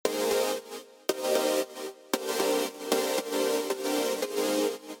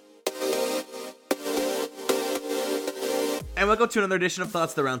And welcome to another edition of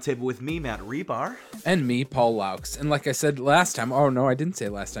Thoughts at the Roundtable with me, Matt Rebar. And me, Paul Laux. And like I said last time, oh no, I didn't say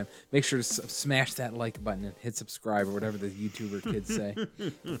it last time. Make sure to smash that like button and hit subscribe or whatever the YouTuber kids say.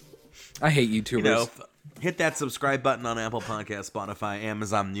 I hate YouTubers. You know, hit that subscribe button on Apple Podcasts, Spotify,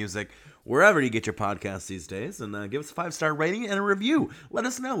 Amazon Music, wherever you get your podcasts these days, and give us a 5-star rating and a review. Let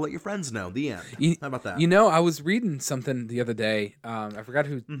us know. Let your friends know. The end. How about that? You know, I was reading something the other day. I forgot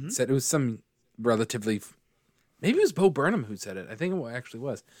who said it. Was some relatively... Maybe it was Bo Burnham who said it. I think it actually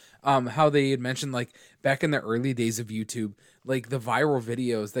was. How they had mentioned, like, back in the early days of YouTube, like, the viral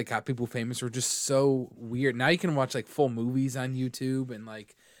videos that got people famous were just so weird. Now you can watch, like, full movies on YouTube and,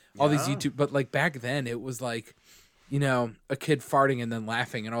 like, all these YouTube... But, like, back then, it was, like, you know, a kid farting and then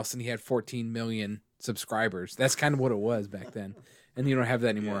laughing, and all of a sudden he had 14 million subscribers. That's kind of what it was back then. And you don't have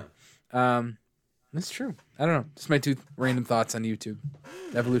that anymore. Yeah. That's true. I don't know. Just my two random thoughts on YouTube.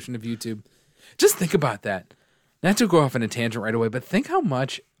 The evolution of YouTube. Just think about that. Not to go off on a tangent right away, but think how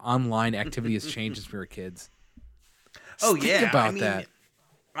much online activity has changed since we were kids. Think about that.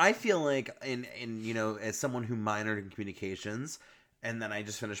 I feel like, in you know, as someone who minored in communications, and then I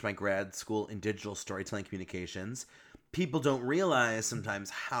just finished my grad school in digital storytelling communications, people don't realize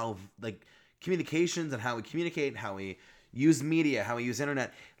sometimes how, like, communications and how we communicate, how we use media, how we use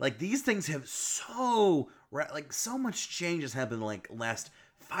internet, like, these things have so much change has happened in, like, last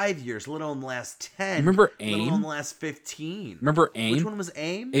 5 years, let alone the last 10. Remember AIM? Let alone the last 15. Remember AIM? Which one was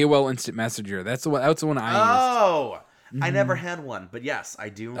AIM? AOL Instant Messenger. That's the one I used. Oh, I never had one, but yes, I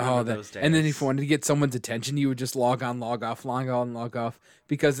do remember those days. And then if you wanted to get someone's attention, you would just log on, log off, log on, log off,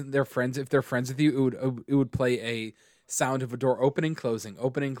 because they're friends. If they're friends with you, it would play a sound of a door opening, closing,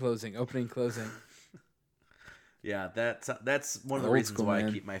 opening, closing, opening, closing. Yeah, that's one of the reasons why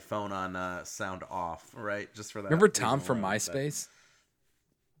I keep my phone on sound off, right? Just for that. Remember Tom from MySpace?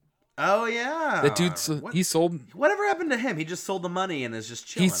 Oh yeah, that dude. He sold. Whatever happened to him? He just sold the money and is just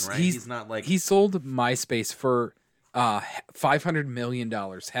chilling, right? He's not like he sold MySpace for $500 million,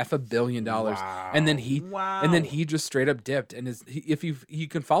 $500 million, wow. and then he just straight up dipped. And you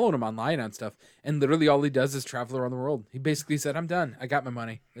can follow him online on stuff, and literally all he does is travel around the world. He basically said, "I'm done. I got my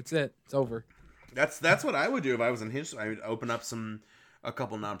money. That's it. It's over." That's what I would do if I was in his. I would open up a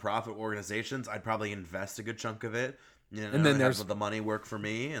couple nonprofit organizations. I'd probably invest a good chunk of it. You know, and then there's the money work for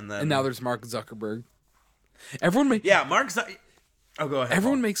me, and now there's Mark Zuckerberg. Mark. Oh, go ahead.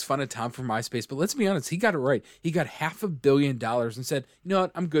 Everyone makes fun of Tom from MySpace, but let's be honest, he got it right. He got $500 million and said, "You know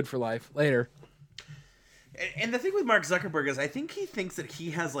what? I'm good for life. Later." And the thing with Mark Zuckerberg is, I think he thinks that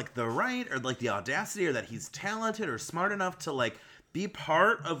he has like the right or like the audacity or that he's talented or smart enough to like be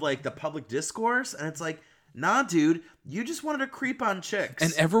part of like the public discourse, and it's like, nah, dude, you just wanted to creep on chicks.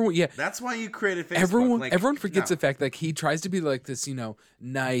 And everyone, that's why you created Facebook. Everyone forgets the fact that he tries to be like this, you know,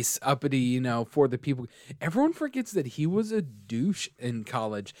 nice, uppity, you know, for the people. Everyone forgets that he was a douche in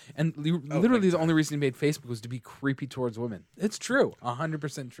college, and literally the only reason he made Facebook was to be creepy towards women. It's true,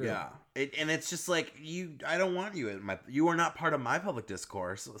 100% true. Yeah, and it's just like I don't want you you are not part of my public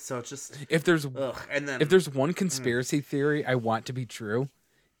discourse. So it's just if there's one conspiracy theory I want to be true,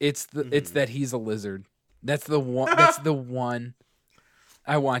 it's that he's a lizard. That's the one. That's the one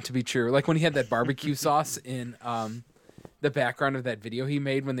I want to be true. Like when he had that barbecue sauce in the background of that video he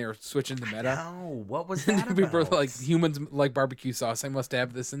made when they were switching the meta. No, what was that about? People were like, humans like barbecue sauce. I must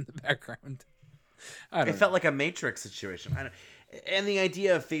have this in the background. It felt like a Matrix situation. And the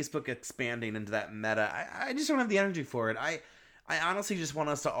idea of Facebook expanding into that meta, I just don't have the energy for it. I honestly just want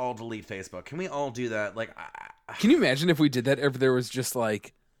us to all delete Facebook. Can we all do that? Like, can you imagine if we did that? If there was just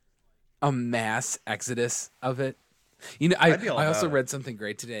like a mass exodus of it. You know, I also read something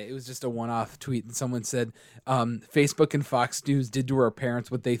great today. It was just a one-off tweet, and someone said, Facebook and Fox News did to our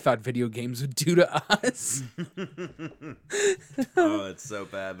parents what they thought video games would do to us. Oh, it's so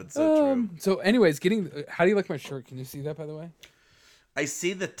bad, but so true. So anyways, how do you like my shirt? Can you see that, by the way? I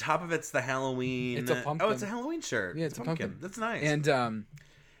see the top of it's the Halloween. It's a pumpkin. Oh, it's a Halloween shirt. Yeah, it's a pumpkin. That's nice. And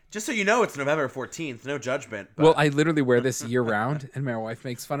just so you know, it's November 14th. No judgment. But... Well, I literally wear this year round, and my wife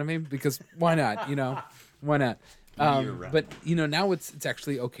makes fun of me because why not? You know, why not? But you know, now it's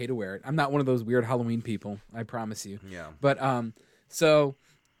actually okay to wear it. I'm not one of those weird Halloween people. I promise you. Yeah. But so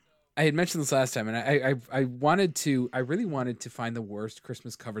I had mentioned this last time, and I really wanted to find the worst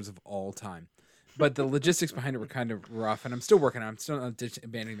Christmas covers of all time. But the logistics behind it were kind of rough, and I'm still working on it. I'm still not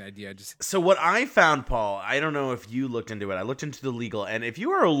abandoning the idea. So what I found, Paul, I don't know if you looked into it. I looked into the legal, and if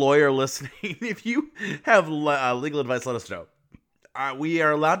you are a lawyer listening, if you have legal advice, let us know. We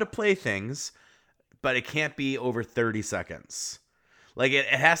are allowed to play things, but it can't be over 30 seconds. Like, it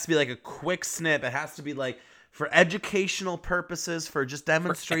has to be like a quick snip. It has to be like for educational purposes, for just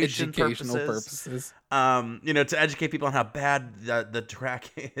demonstration purposes. To educate people on how bad the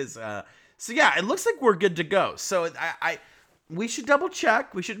track is. So yeah, it looks like we're good to go. So we should double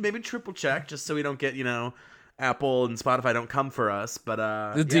check. We should maybe triple check just so we don't get, Apple and Spotify don't come for us. But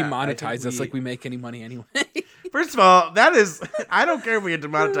they'll demonetize us like we make any money anyway. First of all, I don't care if we get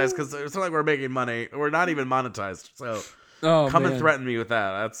demonetized because it's not like we're making money. We're not even monetized. So come and threaten me with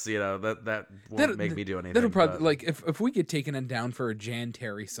that. That's that won't make me do anything. That'll probably like if we get taken down for a Jan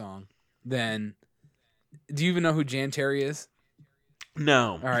Terry song, then do you even know who Jan Terry is?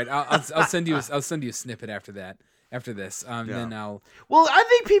 No. All right, I'll send you a snippet after that. After this, then I'll. Well,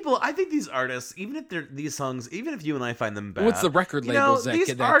 I think these artists, even if these songs, even if you and I find them bad, what's the record labels that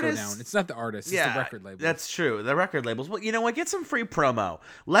go down? It's not the artists, it's the record labels. That's true. The record labels. Well, you know what? Get some free promo.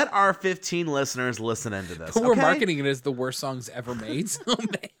 Let our 15 listeners listen into this. But we're marketing it as the worst songs ever made. So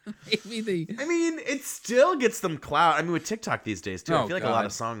maybe they. I mean, it still gets them clout. I mean, with TikTok these days too, I feel like a lot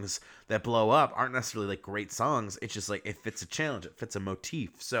of songs that blow up aren't necessarily like great songs. It's just like it fits a challenge, it fits a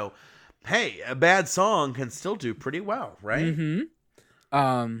motif. So. Hey, a bad song can still do pretty well, right?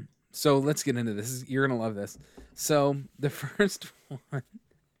 Mm-hmm. So let's get into this. You're gonna love this. So the first one,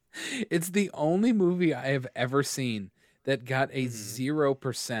 it's the only movie I have ever seen that got a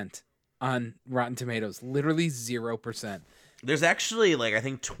 0% on Rotten Tomatoes. Literally 0%. There's actually I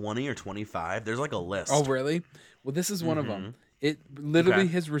think 20 or 25. There's like a list. Oh, really? Well, this is one of them. It literally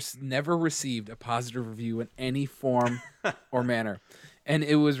has never received a positive review in any form or manner. And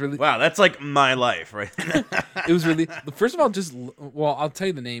it was really... Wow, that's like my life, right? It was really... First of all, I'll tell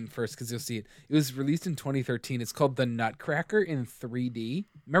you the name first because you'll see it. It was released in 2013. It's called The Nutcracker in 3D.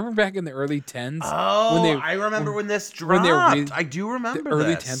 Remember back in the early 10s? Oh, I remember when this dropped. I do remember the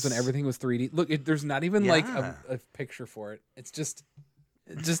early 10s when everything was 3D. Look, there's not even a picture for it. It's just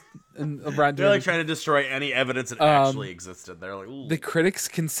they're trying to destroy any evidence that actually existed. They're like, ooh. The critics'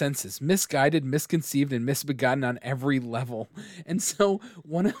 consensus: misguided, misconceived, and misbegotten on every level. And so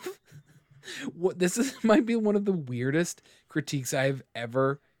might be one of the weirdest critiques I've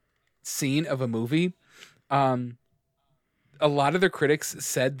ever seen of a movie. A lot of the critics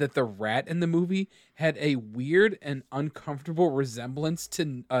said that the rat in the movie had a weird and uncomfortable resemblance to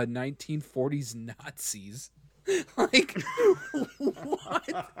 1940s Nazis. Like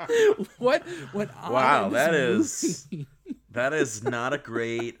what wow, that is not a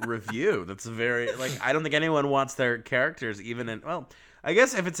great review. That's very I don't think anyone wants their characters even in, well, I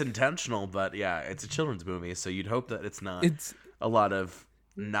guess if it's intentional, but yeah, it's a children's movie, so you'd hope that it's a lot of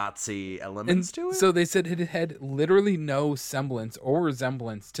Nazi elements to it. So they said it had literally no semblance or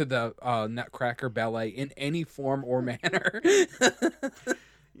resemblance to the Nutcracker ballet in any form or manner.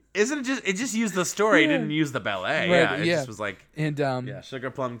 Isn't it just used the story? It didn't use the ballet. Right, it just was and Sugar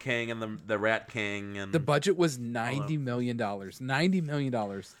Plum King and the Rat King, and the budget was $90 million. $90 million.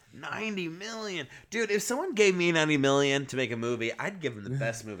 $90 million, dude! If someone gave me $90 million to make a movie, I'd give them the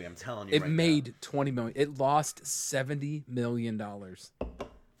best movie. I'm telling you. It made $20 million. It lost $70 million.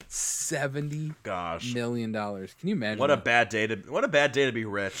 $70 million. Can you imagine? What a bad day to be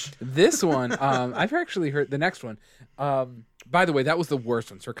rich. This one, I've actually heard the next one. By the way, that was the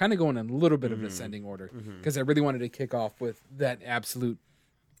worst one. So we're kind of going in a little bit of an ascending order because I really wanted to kick off with that absolute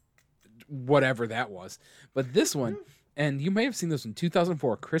whatever that was. But this one, and you may have seen this one,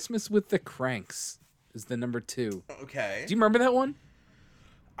 2004, Christmas with the Cranks is the number 2. Okay. Do you remember that one?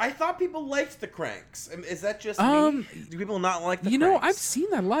 I thought people liked the Cranks. Is that just me? Do people not like the Cranks? I've seen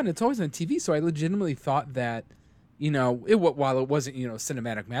that a lot, and it's always on TV, so I legitimately thought that, while it wasn't,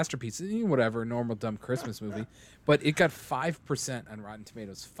 cinematic masterpiece, whatever, normal dumb Christmas movie, but it got 5% on Rotten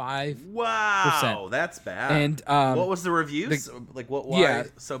Tomatoes. 5%. Wow, that's bad. And what was the reviews? Why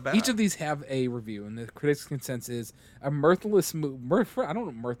so bad? Each of these have a review, and the critics' consensus is a mirthless movie. I don't know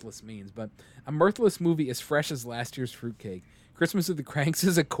what mirthless means, but a mirthless movie as fresh as last year's fruitcake. Christmas with the Cranks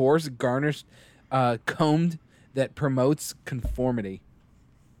is a coarse, garnished, combed that promotes conformity.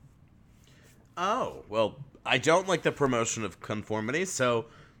 Oh, well, I don't like the promotion of conformity, so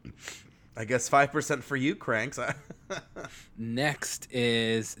I guess 5% for you, Cranks. Next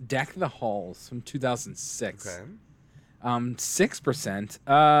is Deck the Halls from 2006. Okay.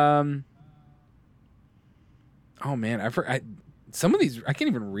 6%. Oh man, some of these I can't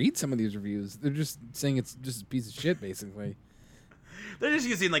even read some of these reviews. They're just saying it's just a piece of shit, basically. They're just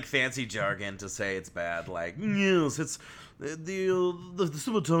using fancy jargon to say it's bad. Yes, it's the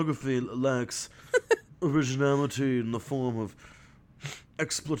cinematography lacks originality in the form of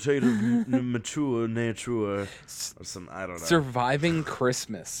exploitative, mature nature, or some, I don't know. Surviving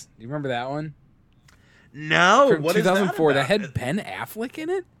Christmas. Do you remember that one? No. From 2004. That had Ben Affleck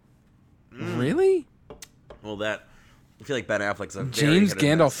in it. Really? Well, that I feel like Ben Affleck's a very James hit or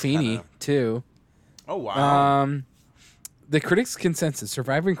miss Gandolfini kinda- too. Oh wow. The critics' consensus: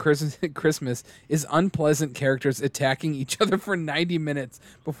 Surviving Christmas is unpleasant characters attacking each other for 90 minutes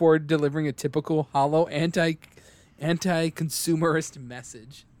before delivering a typical hollow anti-consumerist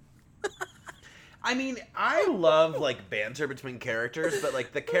message. I mean, I love like banter between characters, but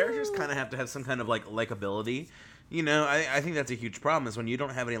like the characters kind of have to have some kind of like likability. You know, I think that's a huge problem is when you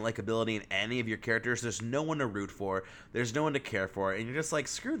don't have any likability in any of your characters. There's no one to root for. There's no one to care for, and you're just like,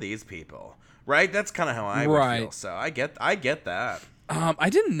 screw these people, right? That's kind of how I would feel. So I get that. I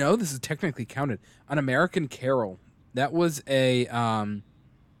didn't know this is technically counted. An American Carol. That was a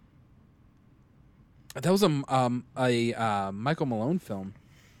Michael Malone film.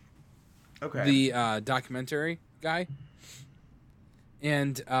 Okay. The documentary guy.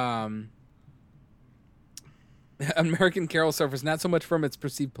 And American Carol suffers not so much from its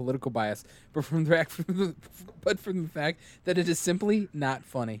perceived political bias, but from the fact that it is simply not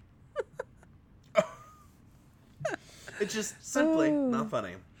funny. It's just simply not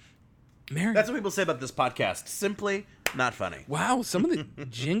funny. Mary. That's what people say about this podcast. Simply not funny. Wow, some of the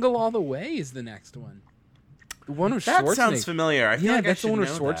Jingle All the Way is the next one. The one with That Schwarzenegger. sounds familiar. I feel Yeah, like that's I the should one with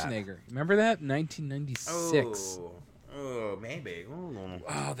know Schwarzenegger. Remember that? 1996. Oh, maybe. Ooh.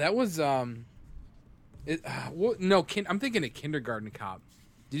 Oh, that was I'm thinking of Kindergarten Cop.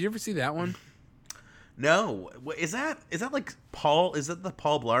 Did you ever see that one? No. Is that like Paul? Is it the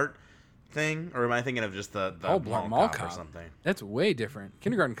Paul Blart thing, or am I thinking of just the Paul Blart Mall Cop or Cop. something? That's way different.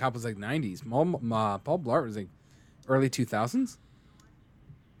 Kindergarten Cop was like 90s. Paul Blart was like early 2000s,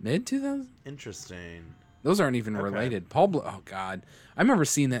 mid 2000s. Interesting. Those aren't even Okay. related. Oh God, I remember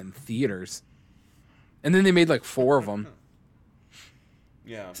seeing that in theaters, and then they made like 4 of them.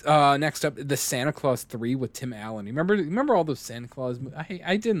 Yeah. Next up, the Santa Claus 3 with Tim Allen. You remember all those Santa Claus?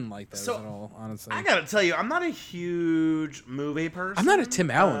 I didn't like those So, at all, honestly. I gotta tell you, I'm not a huge movie person. I'm not a Tim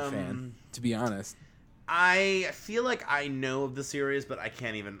Allen fan, to be honest. I feel like I know of the series, but I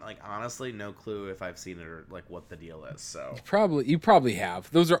can't even honestly no clue if I've seen it or what the deal is. So You probably have.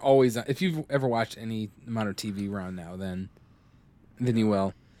 Those are always, if you've ever watched any amount of TV around now, then you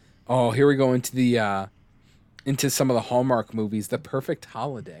will. Oh, here we go into some of the Hallmark movies. The Perfect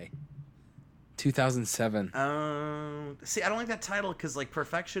Holiday, 2007. see, I don't like that title because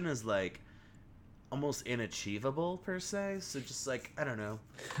perfection is almost inachievable per se. So just I don't know.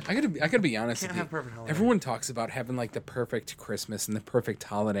 I gotta be honest. Can't with have you. perfect holiday. Everyone talks about having the perfect Christmas and the perfect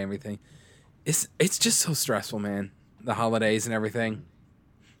holiday and everything. It's just so stressful, man. The holidays and everything.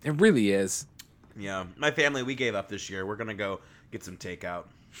 It really is. Yeah, my family, we gave up this year. We're gonna go get some takeout.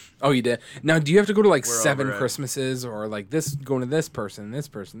 Oh, you did? Now, do you have to go to We're 7 over it. Christmases or going to this person, this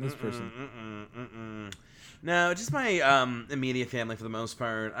person? No, just my immediate family for the most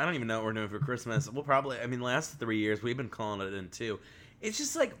part. I don't even know what we're doing for Christmas. We'll probably, last 3 years we've been calling it in too. It's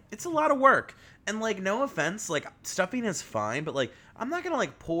just it's a lot of work. And no offense, stuffing is fine, but I'm not gonna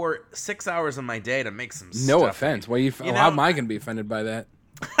pour 6 hours of my day to make some No stuffing. offense. How know, am I going to be offended by that?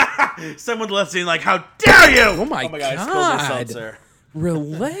 Someone listening how dare you? Oh my God! I spilled my God. seltzer.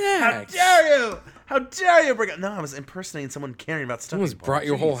 Relax. How dare you? How dare you bring it? No, I was impersonating someone caring about stuffing. Someone's brought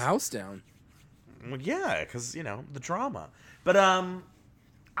your whole house down. Well, yeah, because the drama. But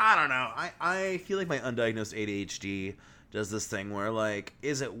I don't know. I feel like my undiagnosed ADHD does this thing where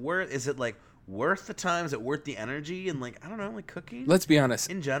is it worth the time? Is it worth the energy? And I don't know, cooking. Let's be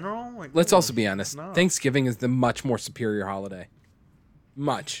honest. In general, Let's also be honest. not. Thanksgiving is the much more superior holiday.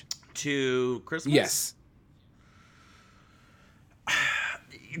 Much. To Christmas. Yes.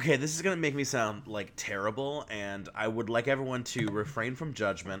 Okay, this is gonna make me sound terrible, and I would like everyone to refrain from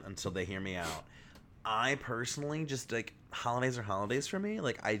judgment until they hear me out. I personally just holidays are holidays for me.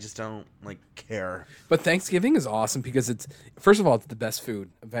 I just don't care. But Thanksgiving is awesome because it's, first of all, it's the best food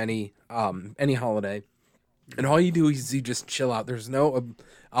of any holiday. And all you do is you just chill out. There's no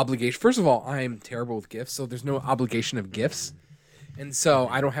obligation. First of all, I'm terrible with gifts, so there's no obligation of gifts. And so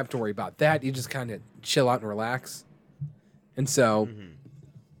I don't have to worry about that. You just kind of chill out and relax. And so,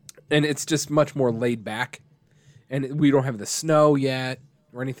 and it's just much more laid back. And we don't have the snow yet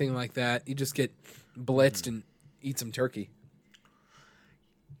or anything like that. You just get blitzed and eat some turkey.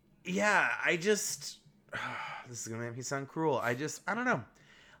 Yeah, this is gonna make me sound cruel. I don't know.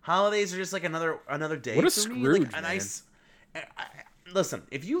 Holidays are just another day. What a for me. Scrooge, A man. Listen,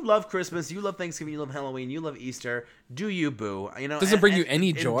 if you love Christmas, you love Thanksgiving, you love Halloween, you love Easter, do you, boo? Does it bring you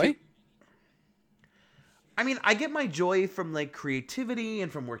any joy? I get my joy from creativity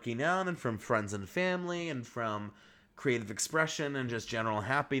and from working out and from friends and family and from creative expression and just general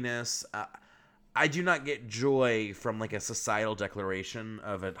happiness. I do not get joy from a societal declaration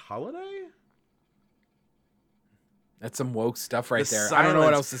of a holiday. That's some woke stuff right The there. silence, I don't know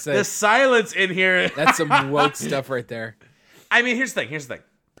what else to say. The silence in here. That's some woke stuff right there. I mean, here's the thing.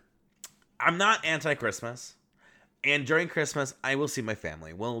 I'm not anti-Christmas. And during Christmas, I will see my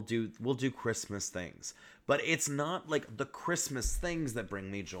family. We'll do Christmas things. But it's not like the Christmas things that bring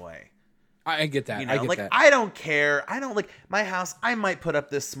me joy. I get that. You know, I get like that. I don't care. I don't like my house. I might put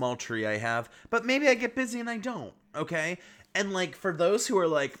up this small tree I have, but maybe I get busy and I don't. Okay. And like for those who are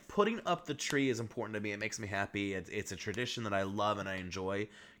like putting up the tree is important to me. It makes me happy. It's a tradition that I love and I enjoy.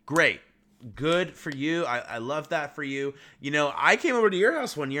 Great. Good for you. I love that for you. You know, I came over to your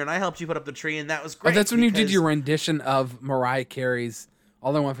house one year and I helped you put up the tree and that was great. Oh, that's when you did your rendition of Mariah Carey's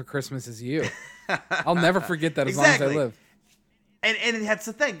 "All I Want for Christmas Is You." I'll never forget that as long as I live. And that's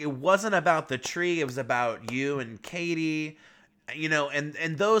the thing. It wasn't about the tree. It was about you and Katie, you know,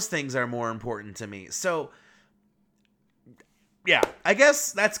 and those things are more important to me. So, yeah, I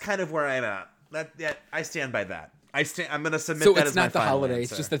guess that's kind of where I'm at. That I stand by that. I'm going to submit so that as my final answer. So it's not the holiday.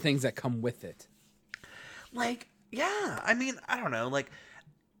 It's just the things that come with it. Like, yeah. I mean, I don't know. Like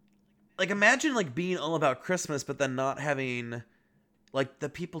imagine like being all about Christmas, but then not having like the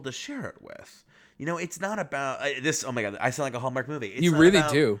people to share it with. You know, it's not about this. Oh my God, I sound like a Hallmark movie. It's you not really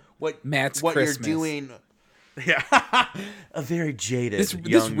about do. What Christmas. you're doing? Yeah, a very jaded. This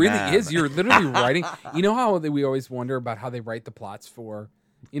young really man. is. You're literally writing. You know how we always wonder about how they write the plots for,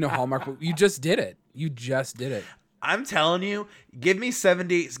 you know, Hallmark. You just did it. You just did it. I'm telling you, give me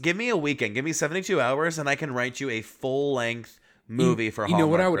a weekend, give me 72 hours, and I can write you a full length movie for Hallmark. You know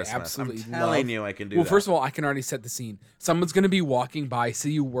what I would Christmas. absolutely I'm telling love? you, I can do. Well, that. first of all, I can already set the scene. Someone's gonna be walking by,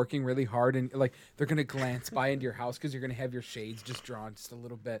 see you working really hard, and like they're gonna glance by into your house because you're gonna have your shades just drawn just a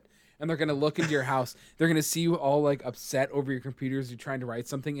little bit, and they're gonna look into your house. They're gonna see you all like upset over your computers. You're trying to write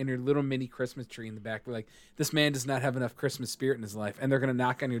something, and your little mini Christmas tree in the back. We're like, this man does not have enough Christmas spirit in his life, and they're gonna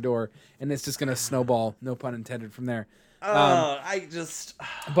knock on your door, and it's just gonna snowball. No pun intended from there.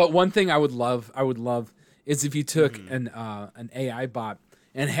 But one thing I would love is if you took an AI bot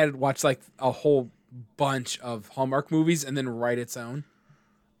and had it watch like a whole bunch of Hallmark movies and then write its own.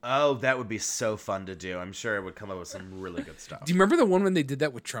 Oh, that would be so fun to do. I'm sure it would come up with some really good stuff. Do you remember the one when they did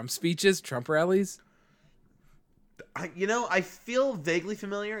that with Trump speeches, Trump rallies? I feel vaguely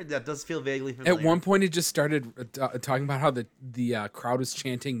familiar. That does feel vaguely familiar. At one point, it just started talking about how the crowd was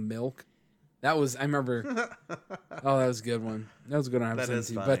chanting milk. That was, I remember. Oh, that was a good one. That was a good one. That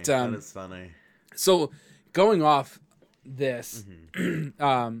is funny. But, that is funny. So, going off this,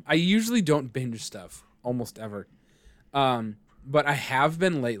 I usually don't binge stuff almost ever, but I have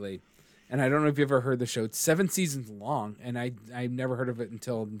been lately, and I don't know if you ever heard the show. It's 7 seasons long, and I've never heard of it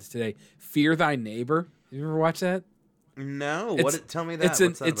until today. Fear Thy Neighbor. Have you ever watched that? No. Tell me that.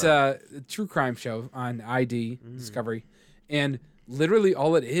 It's a true crime show on ID Discovery, and literally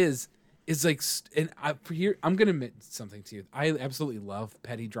all it is like, and I'm gonna admit something to you. I absolutely love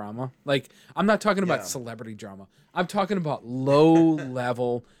petty drama. Like, I'm not talking about celebrity drama. I'm talking about low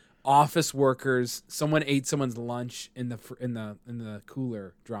level office workers. Someone ate someone's lunch in the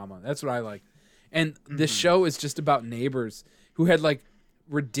cooler drama. That's what I like. And this show is just about neighbors who had like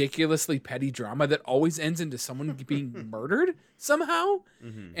ridiculously petty drama that always ends into someone being murdered somehow.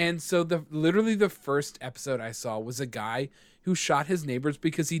 And so literally the first episode I saw was a guy who shot his neighbors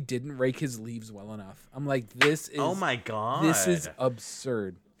because he didn't rake his leaves well enough. I'm like, this is... Oh my God. This is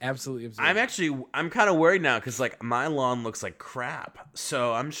absurd. Absolutely absurd. I'm kind of worried now because like my lawn looks like crap.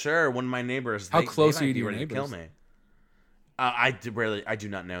 So I'm sure when my neighbors... How close are you to your ready neighbors? To kill me. I do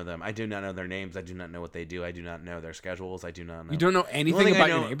not know them. I do not know their names. I do not know what they do. I do not know their schedules. I do not know. You don't know anything about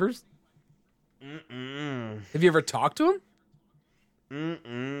your neighbors? Have you ever talked to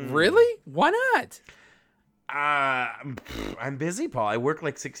them? Really? Why not? I'm busy, Paul. I work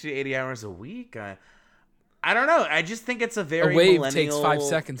like 60 to 80 hours a week. I don't know. I just think it's a very wave millennial... takes 5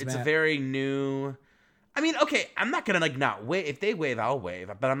 seconds, It's Matt. a very new... I mean, okay, I'm not going to like not wave. If they wave, I'll wave.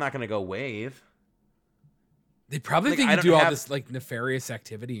 But I'm not going to go wave. They probably Like, think I you don't do all have- this like nefarious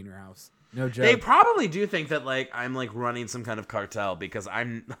activity in your house. No joke. They probably do think that like I'm like running some kind of cartel because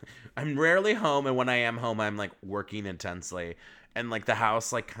I'm rarely home, and when I am home I'm like working intensely, and like the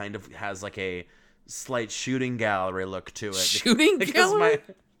house like kind of has like a slight shooting gallery look to it. Shooting because gallery?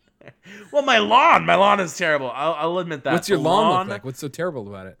 my lawn is terrible. I'll admit that. What's your The lawn look like? What's so terrible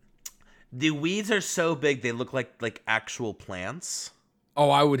about it? The weeds are so big they look like actual plants. Oh,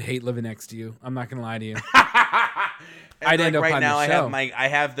 I would hate living next to you. I'm not gonna lie to you. And I'd like end up right on now the I show.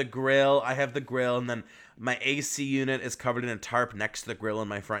 have the grill, and then my AC unit is covered in a tarp next to the grill in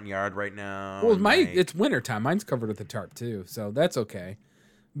my front yard right now. Well, and it's winter time. Mine's covered with a tarp too, so that's okay.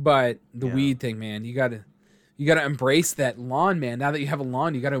 But the weed thing, man, you gotta. You got to embrace that lawn, man. Now that you have a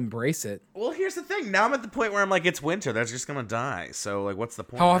lawn, you got to embrace it. Well, here's the thing. Now I'm at the point where I'm like, it's winter. That's just gonna die. So like, what's the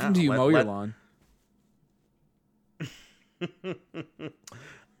point? How often now? do you mow your lawn?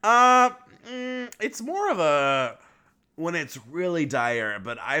 It's more of a when it's really dire.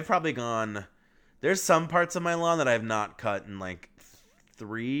 But I've probably gone. There's some parts of my lawn that I've not cut in like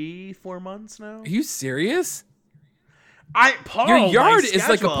 3-4 months now. Are you serious? Paul, your yard my is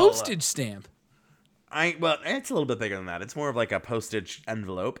like a schedule. postage stamp. Well, it's a little bit bigger than that. It's more of like a postage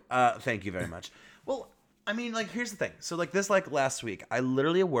envelope. Thank you very much. Well, I mean, like, here's the thing. So, like, last week, I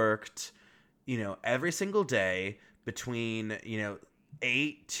literally worked, every single day between,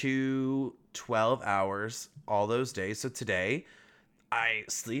 8 to 12 hours all those days. So today, I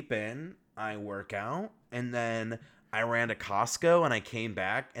sleep in, I work out, and then I ran to Costco and I came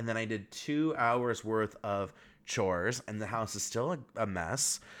back, and then I did 2 hours worth of chores, and the house is still a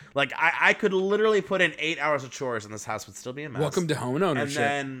mess. Like, I could literally put in 8 hours of chores and this house would still be a mess. Welcome to home ownership.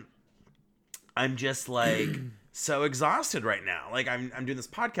 And then I'm just like so exhausted right now. Like, I'm doing this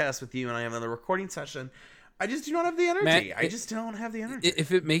podcast with you and I have another recording session. I just do not have the energy. Matt, I just don't have the energy.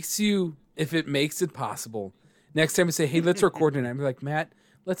 If it makes it possible, next time I say, hey, let's record tonight, I'm like, Matt,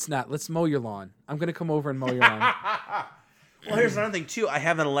 let's mow your lawn. I'm going to come over and mow your lawn. Well, here's another thing, too. I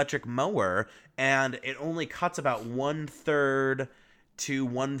have an electric mower, and it only cuts about 1/3 to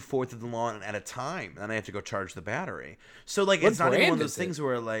 1/4 of the lawn at a time. And I have to go charge the battery. So, like, it's not even one of those things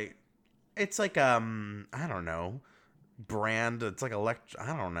where, like, it's like, I don't know, brand. It's like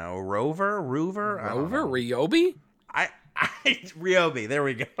I don't know, Rover? Ryobi? Ryobi. There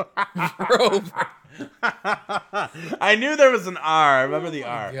we go. Rover. I knew there was an R. I remember the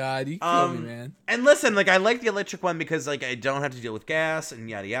R. God, you kill me, man. And listen, like, I like the electric one because, like, I don't have to deal with gas and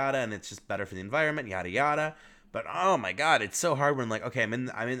yada yada, and it's just better for the environment, yada yada. But oh my God, it's so hard when, like, okay,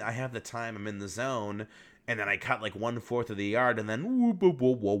 I have the time, I'm in the zone, and then I cut like 1/4 of the yard, and then whoop, whoop,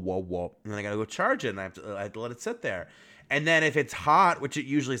 whoop, whoop, whoop, whoop, and then I gotta go charge it, and I have to let it sit there. And then if it's hot, which it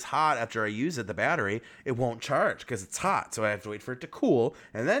usually is hot after I use it, the battery, it won't charge because it's hot. So I have to wait for it to cool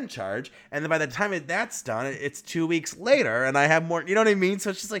and then charge. And then by the time that's done, it's 2 weeks later and I have more, you know what I mean?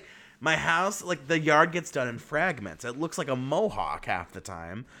 So it's just like my house, like the yard gets done in fragments. It looks like a mohawk half the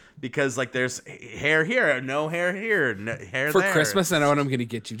time because like there's hair here, no hair here, no hair for there. Christmas, I know what I'm going to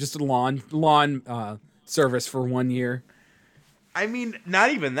get you. Just a lawn service for 1 year. I mean,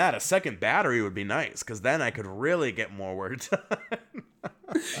 not even that. A second battery would be nice because then I could really get more work done.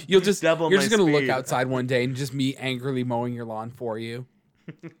 You're just going to look speed. outside one day and just me angrily mowing your lawn for you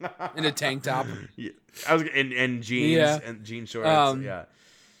in a tank top. Yeah. I was in jeans and jean shorts. Yeah.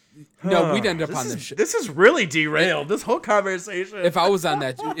 No, we'd end up on this show. This is really derailed. This whole conversation. If I was on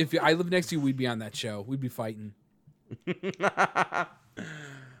that, if I lived next to you, we'd be on that show. We'd be fighting.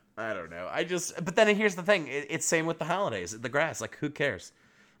 I don't know. But then here's the thing. It's same with the holidays. The grass, like, who cares?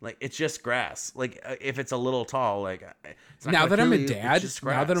 Like, it's just grass. Like, if it's a little tall, like, it's not now that I'm a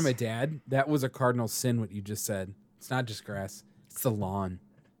dad, that was a cardinal sin. What you just said. It's not just grass. It's the lawn.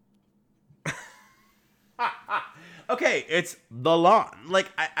 Okay, it's the lawn.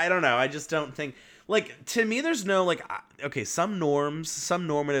 Like, I don't know. I just don't think. Like, to me, there's no, like, okay, some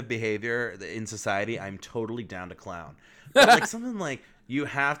normative behavior in society, I'm totally down to clown. But, like, something like, you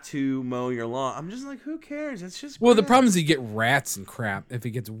have to mow your lawn. I'm just like, who cares? It's just well, grass. the problem is you get rats and crap if it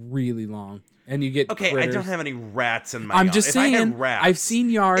gets really long. And you get okay, critters. I don't have any rats in my I'm yard. just saying, I had rats, I've seen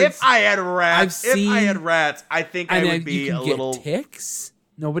yards. If I had rats, I think I would be you can a little... get ticks?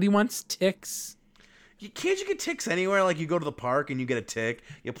 Nobody wants ticks. Can't you get ticks anywhere? Like, you go to the park and you get a tick.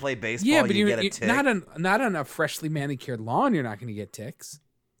 You play baseball, yeah, but you get a tick. Not on a freshly manicured lawn, you're not going to get ticks.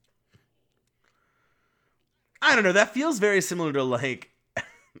 I don't know. That feels very similar to, like...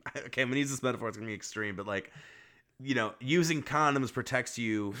 Okay, I'm going to use this metaphor. It's going to be extreme, but, like, using condoms protects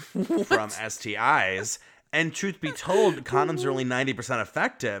you from STIs. And truth be told, condoms are only 90%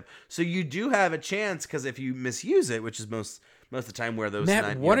 effective. So you do have a chance, because if you misuse it, which is most of the time where those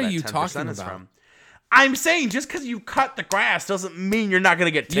Matt, what are you talking about? From. I'm saying just because you cut the grass doesn't mean you're not going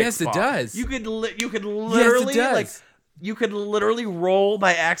to get ticks. Yes, it does. You could literally you could literally roll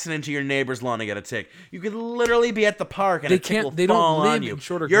by accident to your neighbor's lawn and get a tick. You could literally be at the park and a tick will fall on you.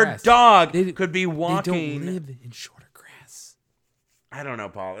 Your dog could be walking. They don't live in shorter grass. I don't know,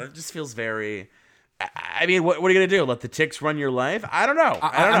 Paul. It just feels very... I mean, what are you going to do? Let the ticks run your life? I don't know.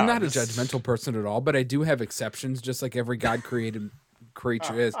 I'm not a judgmental person at all, but I do have exceptions, just like every God-created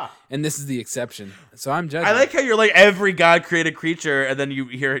creature is. And this is the exception. So I'm judging. I like how you're like every God-created creature, and then you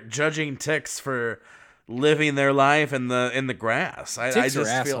hear judging ticks for living their life in the grass. Ticks I just are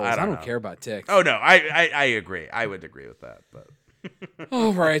assholes. feel I don't care about ticks. Oh no, I agree. I would agree with that. But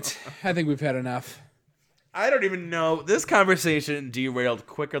all right, I think we've had enough. I don't even know. This conversation derailed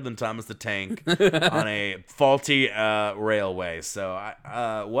quicker than Thomas the Tank on a faulty railway. So,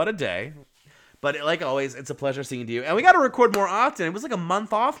 what a day. But like always, it's a pleasure seeing you. And we got to record more often. It was like a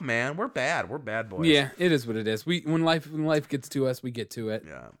month off, man. We're bad. We're bad boys. Yeah, it is what it is. When life gets to us, we get to it.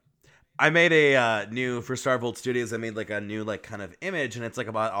 Yeah. I made a new, for Starvolt Studios, I made like a new like kind of image, and it's like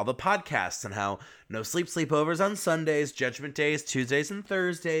about all the podcasts and how no sleepovers on Sundays, Judgment Days, Tuesdays and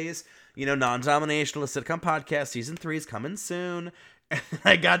Thursdays, non-denominational sitcom podcast, season 3 is coming soon. And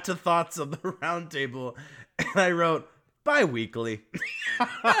I got to thoughts of the roundtable, and I wrote bi-weekly.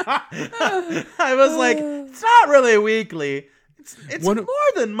 I was like, it's not really weekly. It's more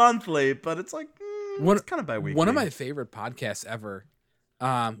than monthly, but it's like, it's kind of bi-weekly. One of my favorite podcasts ever.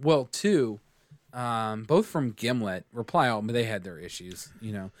 Two, both from Gimlet. Reply All, they had their issues,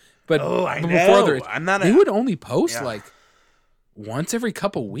 But before they would only post like once every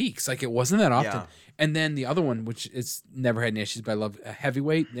couple weeks. Like it wasn't that often. Yeah. And then the other one, which is never had any issues, but I love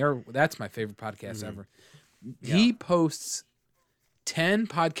Heavyweight. That's my favorite podcast ever. Yeah. He posts 10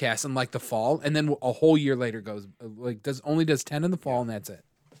 podcasts in like the fall, and then a whole year later goes does 10 in the fall, and that's it.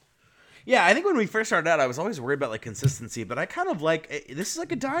 Yeah, I think when we first started out, I was always worried about like consistency, but I kind of like this is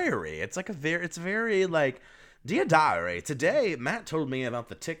like a diary. It's like it's very like, dear diary. Today, Matt told me about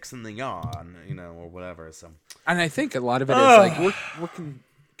the ticks in the yawn, or whatever. So, and I think a lot of it is like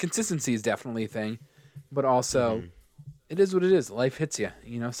consistency is definitely a thing, but also it is what it is. Life hits you,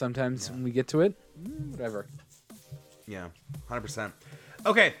 Sometimes when we get to it, whatever. Yeah, 100%.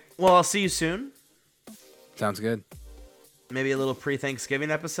 Okay, well, I'll see you soon. Sounds good. Maybe a little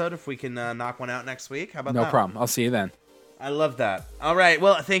pre-Thanksgiving episode if we can knock one out next week. How about that? No problem. I'll see you then. I love that. All right.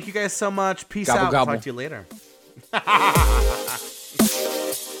 Well, thank you guys so much. Peace out. Gobble. Talk to you later.